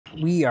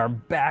We are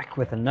back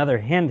with another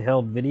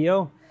handheld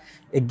video.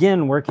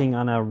 Again, working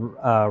on a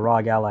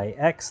ROG Ally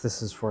X.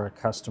 This is for a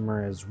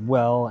customer as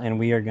well, and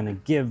we are going to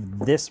give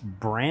this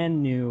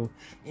brand new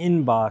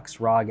in-box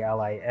ROG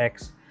Ally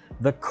X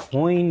the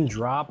coin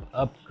drop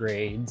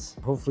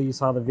upgrades. Hopefully you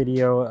saw the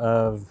video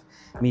of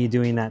me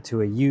doing that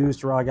to a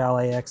used ROG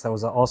Ally X that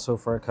was also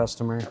for a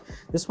customer.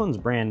 This one's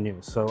brand new,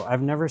 so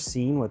I've never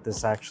seen what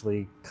this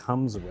actually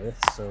comes with,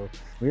 so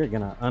we are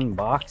going to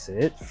unbox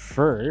it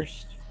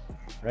first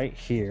right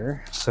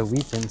here so we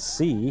can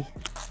see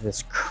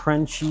this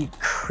crunchy,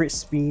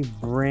 crispy,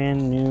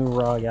 brand new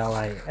ROG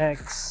Ally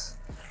X,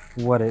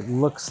 what it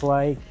looks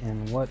like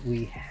and what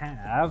we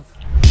have.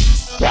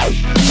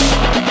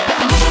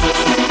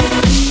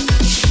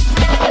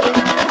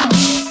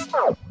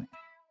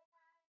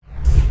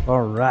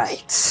 All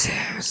right,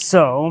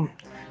 so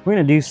we're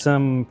gonna do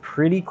some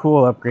pretty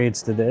cool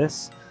upgrades to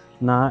this,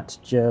 not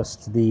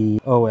just the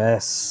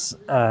OS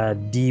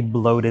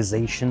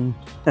debloatization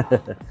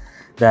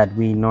that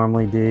we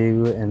normally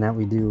do and that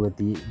we do with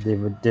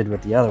did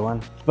with the other one,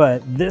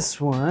 but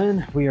this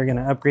one we are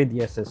gonna upgrade the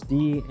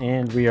SSD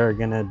and we are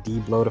gonna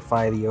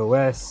debloatify the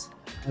OS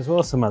as well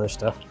as some other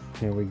stuff.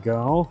 Here we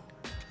go.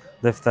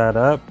 Lift that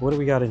up. What do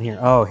we got in here?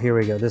 Oh, here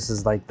we go. This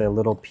is like the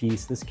little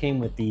piece. This came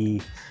with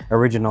the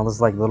original. This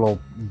is like a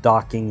little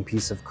docking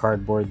piece of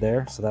cardboard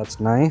there. So that's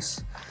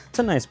nice. It's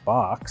a nice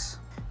box.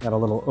 Got a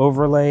little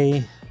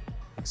overlay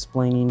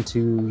explaining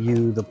to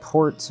you the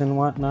ports and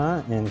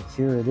whatnot. And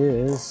here it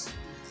is,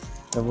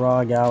 the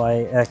ROG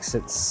Ally X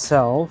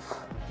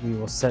itself. We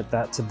will set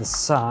that to the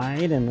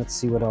side and let's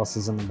see what else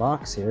is in the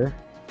box here.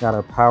 Got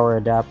our power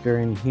adapter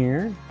in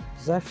here.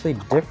 It's actually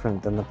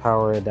different than the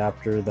power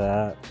adapter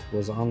that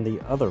was on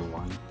the other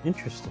one.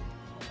 Interesting.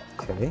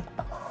 Okay.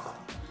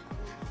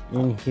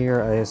 In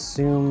here, I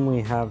assume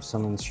we have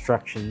some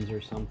instructions or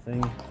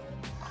something.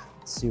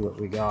 Let's see what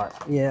we got.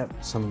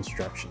 Yep, some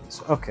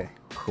instructions. Okay,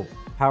 cool.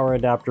 Power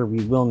adapter,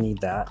 we will need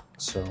that,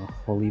 so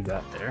we'll leave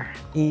that there.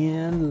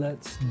 And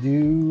let's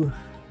do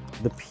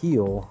the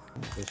peel.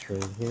 This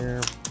right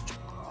here.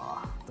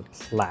 The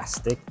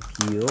plastic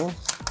peel.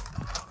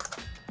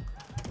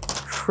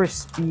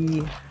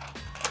 Crispy,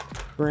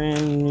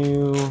 brand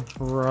new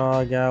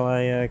ROG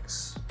Ally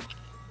X.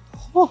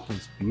 Oh,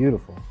 it's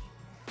beautiful.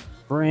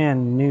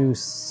 Brand new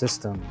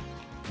system.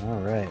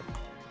 All right.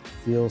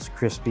 Feels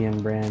crispy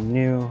and brand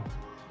new.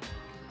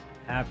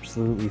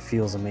 Absolutely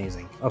feels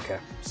amazing. Okay,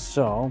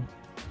 so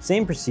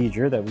same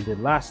procedure that we did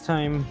last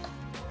time.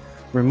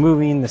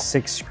 Removing the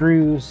 6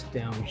 screws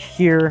down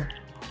here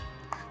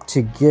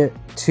to get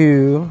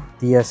to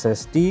the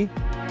SSD.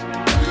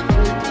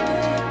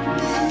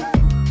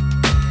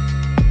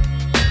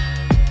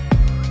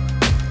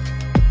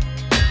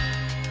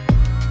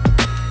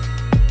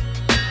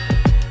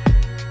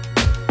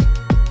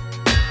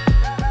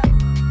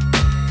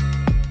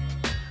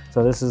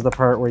 So this is the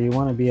part where you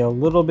want to be a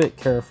little bit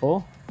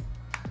careful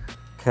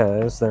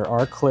because there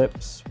are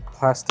clips,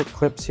 plastic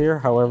clips here.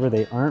 However,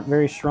 they aren't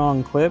very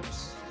strong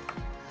clips,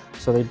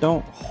 so they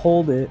don't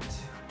hold it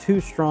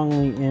too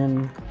strongly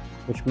in,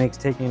 which makes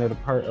taking it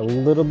apart a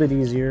little bit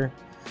easier.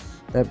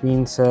 That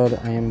being said,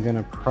 I am going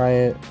to pry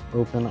it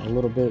open a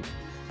little bit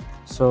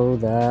so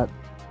that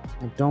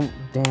I don't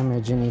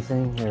damage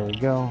anything. There we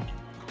go.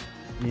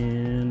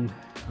 And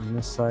on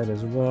this side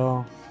as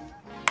well.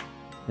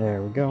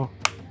 There we go.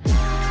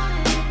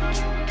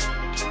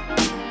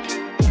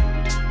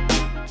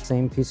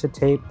 Same piece of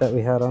tape that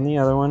we had on the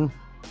other one.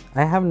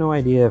 I have no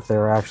idea if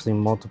there are actually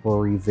multiple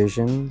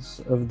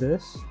revisions of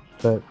this,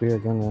 but we are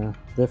gonna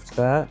lift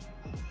that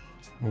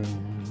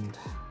and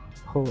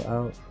pull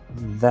out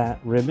that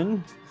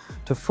ribbon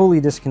to fully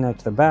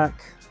disconnect the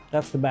back.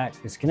 That's the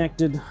back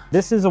disconnected.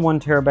 This is a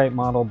 1 TB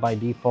model by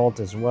default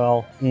as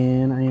well,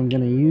 and I am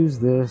gonna use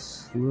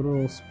this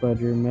little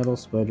spudger, metal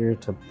spudger,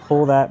 to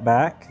pull that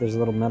back. There's a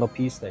little metal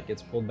piece that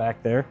gets pulled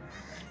back there,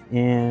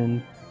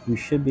 and we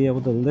should be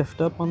able to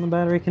lift up on the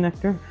battery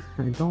connector.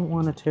 I don't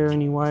want to tear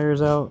any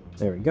wires out.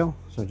 There we go.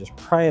 So just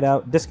pry it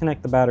out,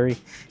 disconnect the battery,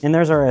 and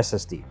there's our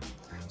SSD.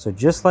 So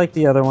just like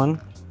the other one,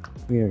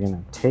 we are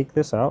going to take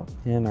this out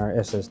and our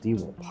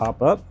SSD will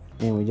pop up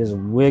and we just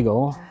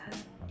wiggle,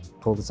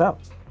 pull this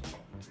out.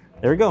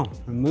 There we go.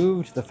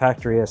 Removed the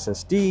factory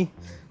SSD.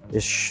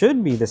 This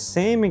should be the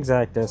same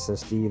exact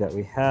SSD that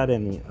we had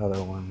in the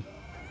other one.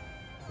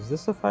 Is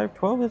this a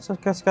 512?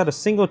 It's got a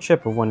single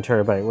chip of 1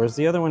 TB, whereas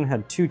the other one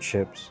had 2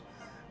 chips,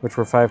 which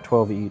were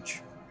 512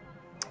 each.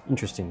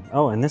 Interesting.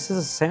 Oh, and this is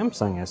a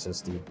Samsung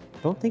SSD.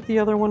 Don't think the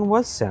other one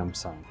was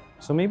Samsung.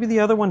 So maybe the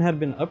other one had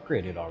been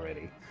upgraded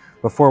already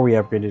before we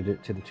upgraded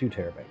it to the 2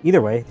 TB.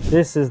 Either way,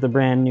 this is the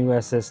brand new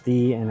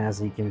SSD, and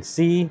as you can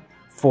see,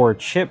 4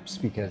 chips,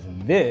 because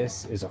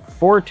this is a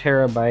 4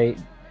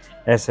 TB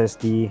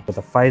SSD with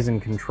a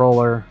Phison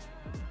controller.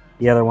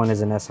 The other one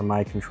is an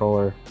SMI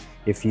controller.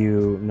 If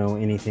you know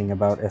anything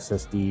about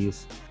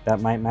SSDs,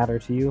 that might matter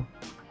to you.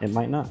 It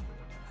might not.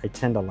 I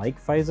tend to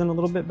like Phison a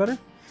little bit better.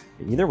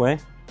 But either way,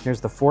 here's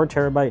the 4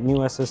 TB new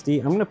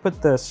SSD. I'm gonna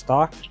put the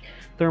stock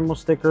thermal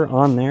sticker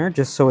on there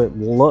just so it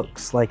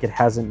looks like it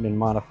hasn't been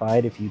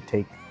modified if you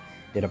take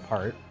it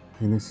apart.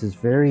 And this is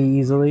very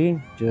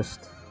easily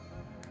just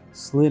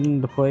slid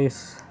into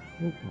place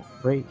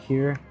right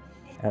here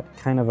at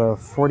kind of a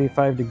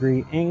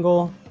 45-degree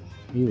angle.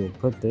 You will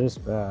put this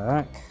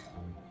back.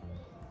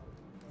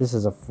 This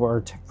is a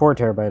 4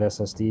 terabyte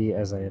SSD,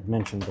 as I had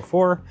mentioned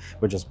before,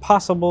 which is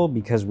possible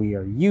because we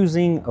are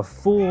using a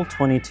full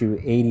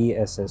 2280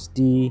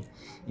 SSD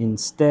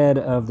instead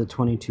of the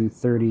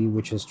 2230,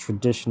 which has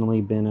traditionally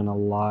been in a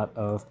lot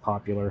of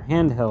popular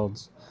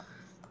handheld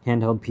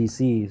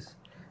PCs.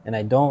 And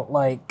I don't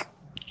like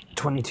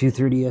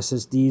 2230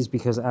 SSDs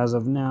because as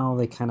of now,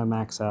 they kind of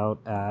max out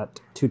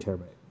at 2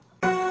 terabyte.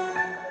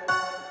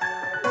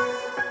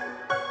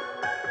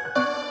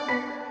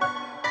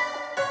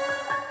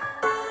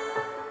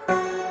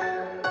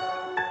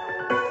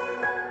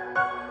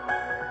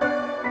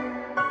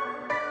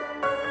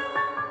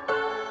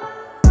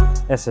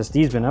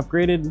 SSD's been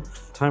upgraded.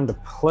 Time to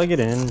plug it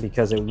in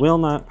because it will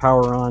not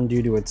power on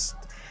due to its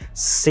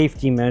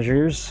safety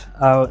measures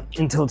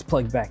until it's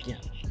plugged back in.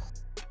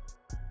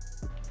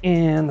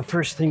 And the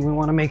first thing we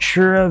want to make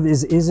sure of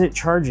is it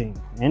charging?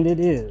 And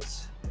it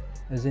is,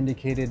 as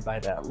indicated by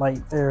that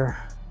light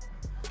there.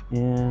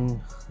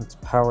 And let's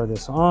power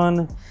this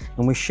on.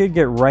 And we should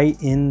get right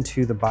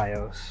into the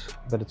BIOS,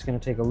 but it's going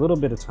to take a little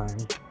bit of time.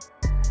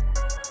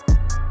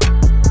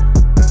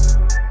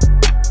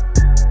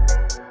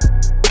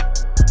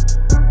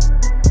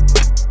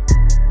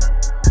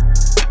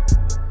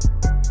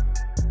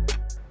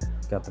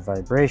 Got the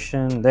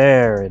vibration,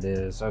 there it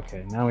is.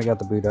 Okay, now we got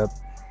the boot up.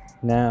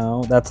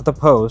 Now that's the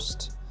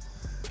post.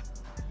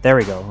 There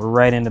we go, we're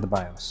right into the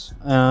BIOS.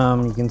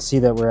 You can see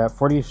that we're at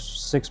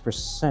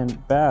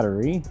 46%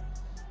 battery.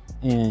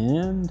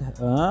 And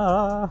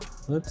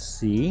let's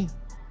see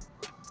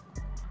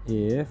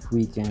if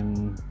we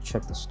can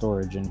check the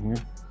storage in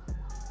here.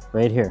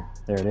 Right here,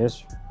 there it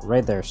is,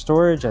 right there.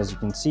 Storage, as you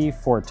can see,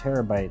 4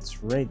 terabytes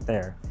right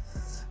there.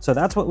 So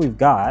that's what we've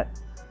got.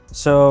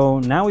 So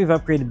now we've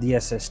upgraded the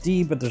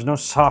SSD, but there's no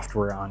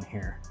software on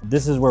here.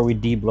 This is where we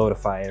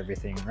debloatify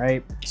everything,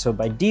 right? So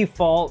by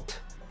default,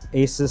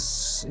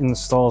 Asus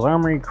installs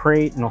Armory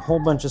Crate and a whole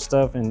bunch of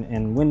stuff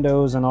and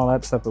Windows and all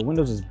that stuff, but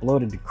Windows is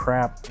bloated to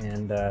crap,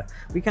 and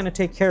we kind of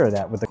take care of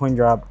that with the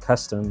CoinDrop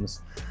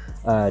Customs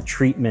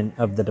treatment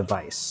of the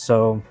device.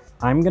 So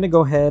I'm gonna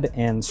go ahead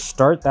and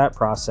start that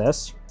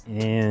process,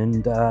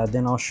 and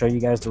then I'll show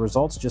you guys the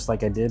results just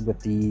like I did with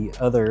the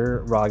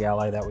other ROG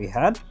Ally that we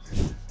had.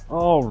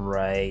 All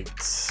right,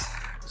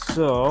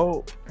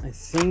 so I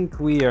think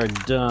we are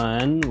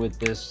done with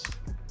this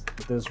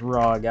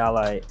ROG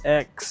Ally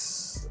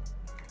X,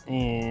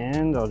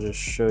 and I'll just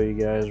show you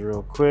guys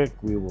real quick.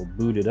 We will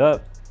boot it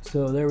up.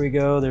 So there we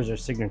go. There's our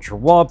signature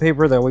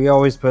wallpaper that we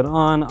always put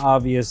on.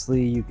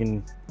 Obviously, you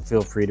can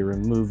feel free to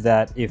remove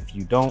that if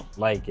you don't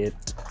like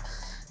it.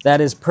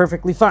 That is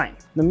perfectly fine.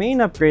 The main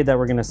upgrade that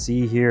we're gonna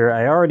see here,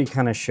 I already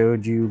kind of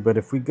showed you, but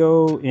if we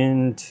go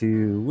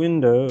into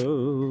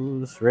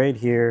Windows right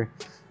here,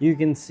 you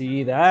can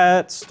see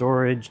that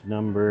storage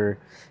number.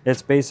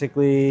 It's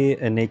basically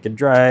a naked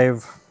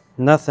drive,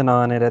 nothing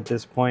on it at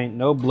this point,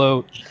 no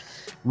bloat,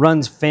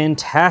 runs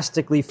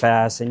fantastically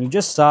fast, and you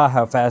just saw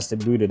how fast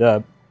it booted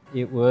up.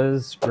 It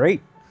was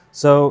great.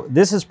 So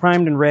this is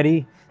primed and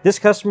ready. This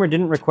customer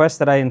didn't request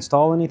that I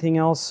install anything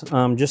else,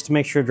 just to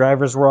make sure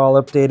drivers were all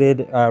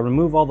updated,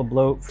 remove all the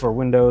bloat for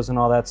Windows and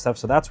all that stuff.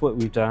 So that's what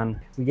we've done.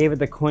 We gave it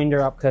the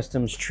CoinDrop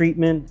Customs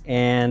treatment,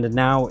 and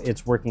now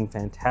it's working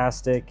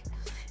fantastic.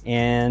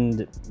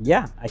 And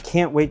yeah, I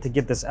can't wait to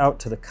get this out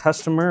to the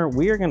customer.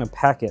 We are gonna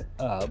pack it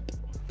up,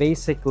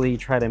 basically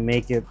try to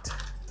make it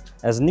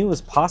as new as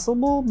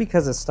possible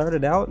because it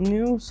started out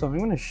new. So I'm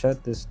gonna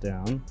shut this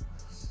down.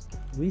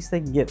 At least they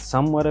can get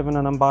somewhat of an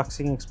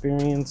unboxing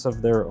experience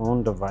of their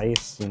own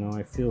device. You know,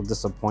 I feel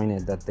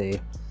disappointed that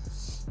they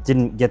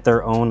didn't get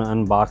their own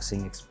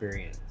unboxing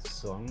experience.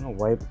 So I'm gonna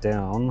wipe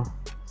down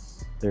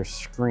their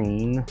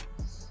screen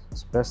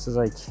as best as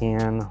I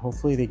can.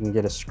 Hopefully they can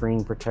get a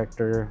screen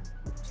protector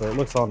so it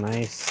looks all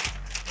nice.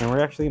 And we're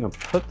actually gonna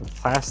put the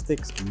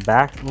plastics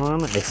back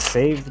on. I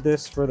saved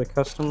this for the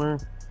customer.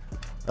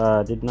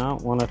 Did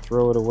not want to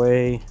throw it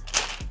away.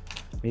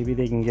 Maybe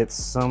they can get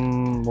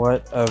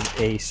somewhat of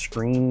a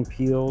screen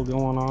peel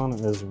going on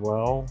as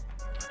well.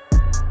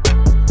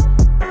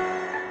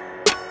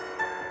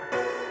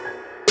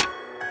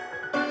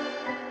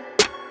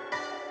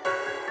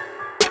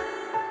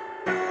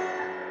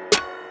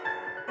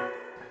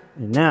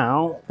 And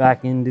now,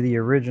 back into the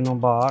original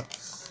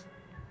box.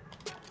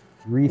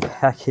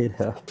 Repack it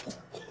up.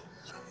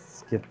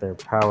 Let's get their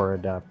power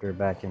adapter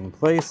back in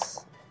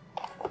place.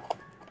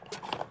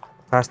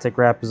 Plastic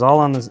wrap is all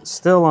on the,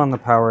 still on the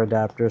power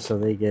adapter, so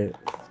they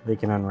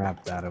can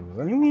unwrap that. I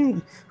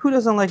mean, who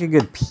doesn't like a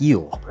good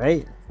peel,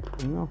 right?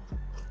 You know,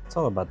 it's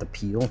all about the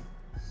peel.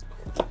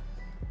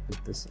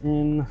 Put this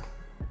in.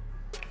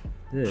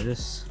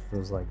 This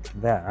goes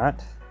like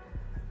that.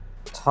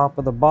 Top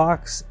of the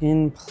box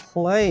in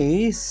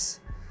place,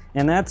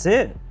 and that's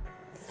it.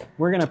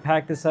 We're gonna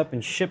pack this up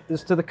and ship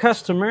this to the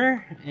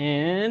customer,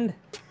 and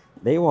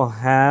they will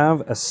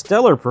have a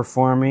stellar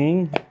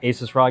performing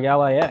Asus ROG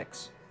Ally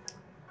X.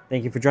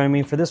 Thank you for joining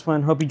me for this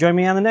one. Hope you join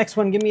me on the next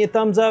one. Give me a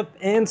thumbs up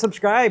and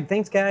subscribe.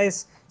 Thanks,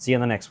 guys. See you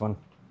on the next one.